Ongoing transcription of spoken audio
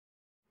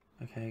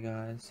Okay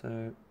guys,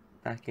 so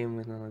back in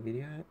with another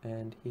video,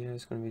 and here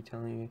is going to be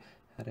telling you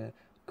how to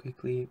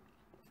quickly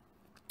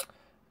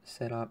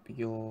set up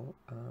your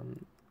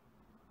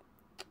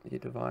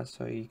device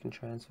so you can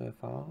transfer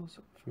files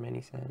from any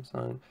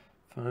Samsung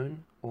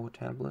phone or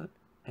tablet.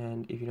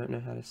 And if you don't know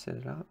how to set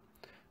it up,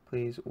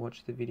 please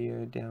watch the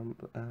video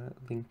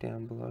link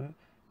down below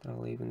that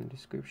I'll leave in the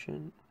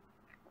description,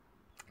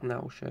 and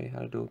that will show you how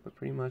to do it. But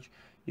pretty much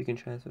you can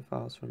transfer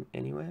files from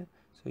anywhere.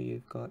 So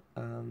you've got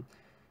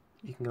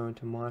you can go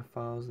into My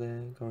Files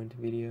there, go into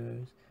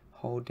Videos,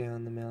 hold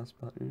down the mouse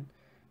button,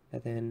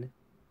 and then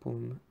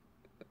boom,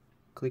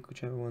 click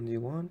whichever ones you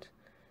want,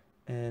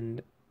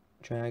 and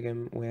drag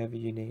them wherever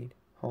you need.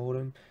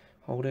 Hold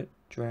it,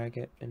 drag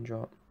it, and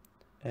drop.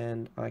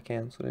 And I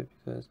cancelled it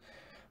because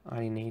I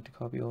didn't need to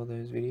copy all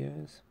those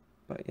videos.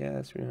 But yeah,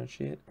 that's pretty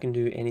much it. You can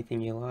do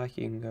anything you like.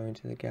 You can go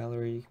into the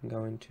gallery, you can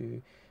go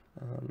into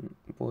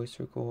voice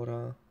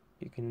recorder,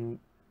 you can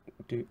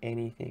do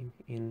anything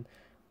in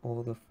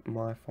all the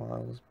My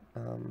Files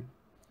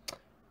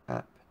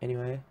app.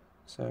 Anyway,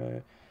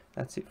 so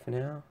that's it for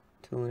now.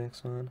 Till the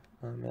next one,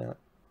 I'm out.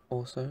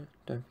 Also,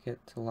 don't forget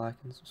to like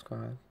and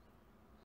subscribe.